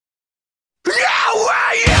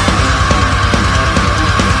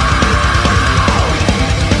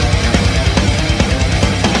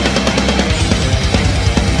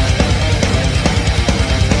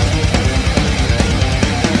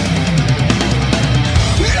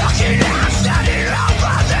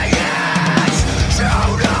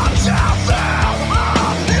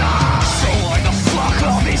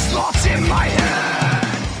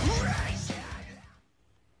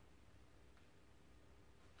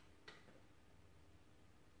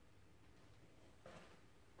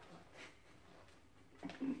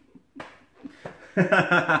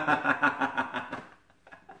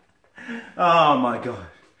Oh my God.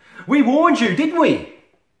 We warned you, didn't we?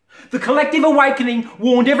 The collective awakening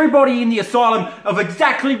warned everybody in the asylum of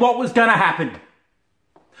exactly what was going to happen.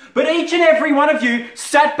 But each and every one of you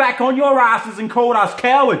sat back on your asses and called us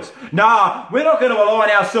cowards. Nah, we're not going to align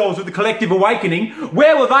ourselves with the collective awakening.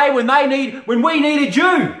 Where were they when we needed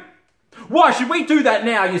you? Why should we do that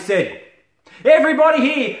now, you said? Everybody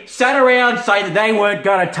here sat around saying that they weren't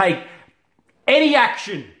going to take any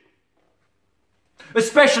action.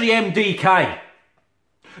 Especially MDK.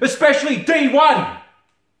 Especially D1.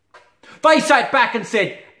 They sat back and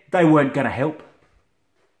said they weren't going to help.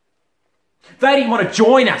 They didn't want to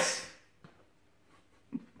join us.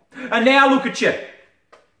 And now look at you.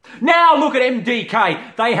 Now look at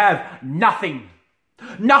MDK. They have nothing.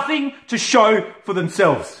 Nothing to show for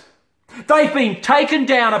themselves. They've been taken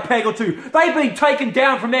down a peg or two. They've been taken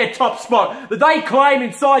down from their top spot that they claim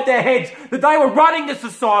inside their heads that they were running this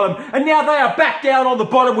asylum, and now they are back down on the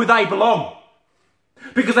bottom where they belong.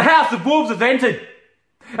 Because the House of Wolves has entered.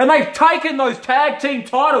 And they've taken those tag team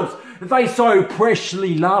titles that they so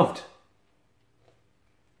preciously loved.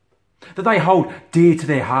 That they hold dear to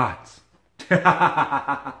their hearts. The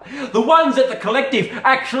ones that the collective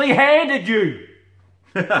actually handed you.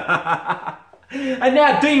 And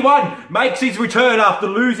now D1 makes his return after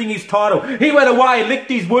losing his title. He went away, licked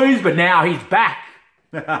his wounds, but now he's back.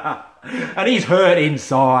 And he's hurt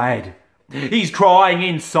inside. He's crying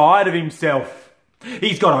inside of himself.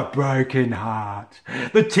 He's got a broken heart.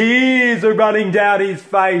 The tears are running down his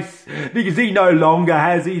face because he no longer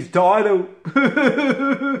has his title.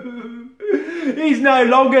 He's no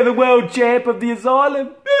longer the world champ of the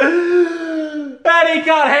asylum. And he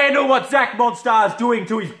can't handle what Zach Monstar's doing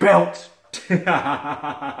to his belt.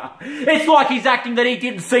 It's like he's acting that he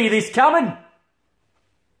didn't see this coming.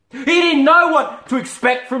 He didn't know what to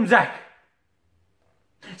expect from Zach.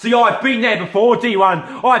 See, I've been there before,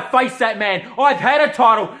 D1. I've faced that man. I've had a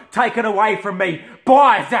title taken away from me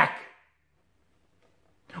by Zach.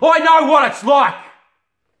 I know what it's like.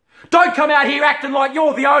 Don't come out here acting like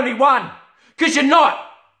you're the only one, because you're not.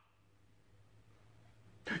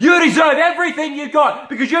 You deserve everything you got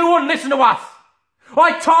because you wouldn't listen to us.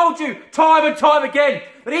 I told you time and time again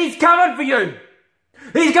that he's coming for you.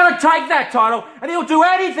 He's going to take that title and he'll do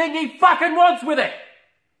anything he fucking wants with it.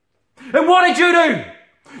 And what did you do?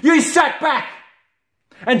 You sat back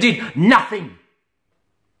and did nothing.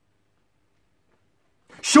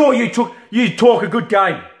 Sure, you talk a good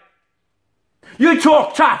game. You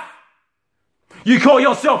talk tough. You call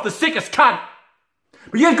yourself the sickest cunt.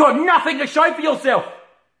 But you've got nothing to show for yourself.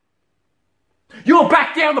 You're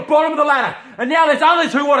back down the bottom of the ladder. And now there's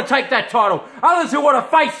others who want to take that title. Others who want to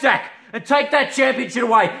face Zach and take that championship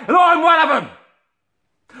away. And I'm one of them.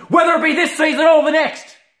 Whether it be this season or the next.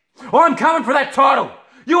 I'm coming for that title.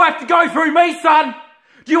 You have to go through me, son.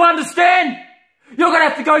 Do you understand? You're going to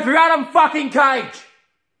have to go through Adam fucking Cage.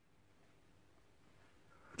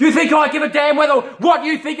 Do you think I give a damn what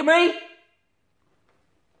you think of me?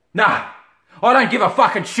 Nah, I don't give a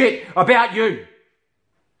fucking shit about you.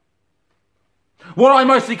 What I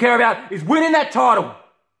mostly care about is winning that title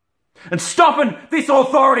and stopping this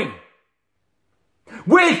authority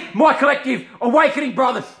with my collective awakening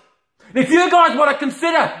brothers. And if you guys want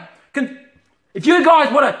to if you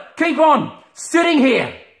guys want to keep on sitting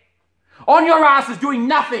here on your asses doing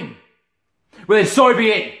nothing, well then so be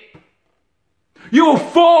it. You will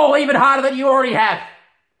fall even harder than you already have.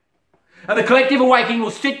 And the collective awakening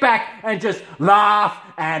will sit back and just laugh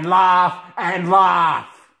and laugh and laugh.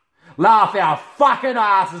 Laugh our fucking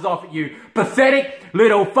asses off at you, pathetic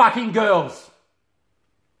little fucking girls.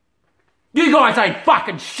 You guys ain't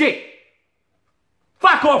fucking shit.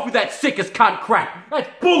 Fuck off with that sickest cunt crap. That's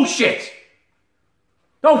bullshit.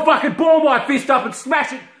 Don't fucking ball my fist up and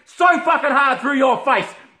smash it so fucking hard through your face.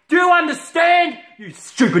 Do you understand, you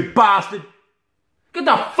stupid bastard? Get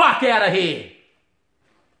the fuck out of here.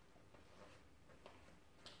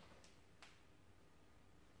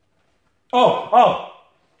 Oh.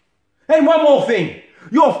 And one more thing.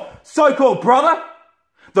 Your so-called brother,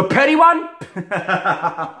 the petty one.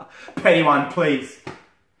 Petty one, please.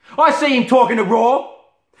 I see him talking to Raw,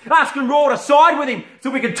 asking Raw to side with him so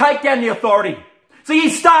we can take down the authority. See,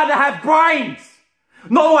 he's starting to have brains.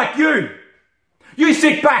 Not like you. You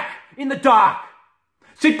sit back in the dark.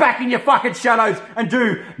 Sit back in your fucking shadows and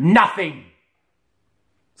do nothing.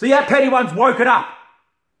 See, that petty one's woken up.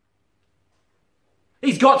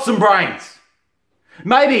 He's got some brains.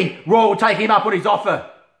 Maybe Raw will take him up on his offer.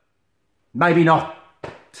 Maybe not.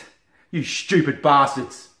 You stupid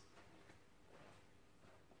bastards.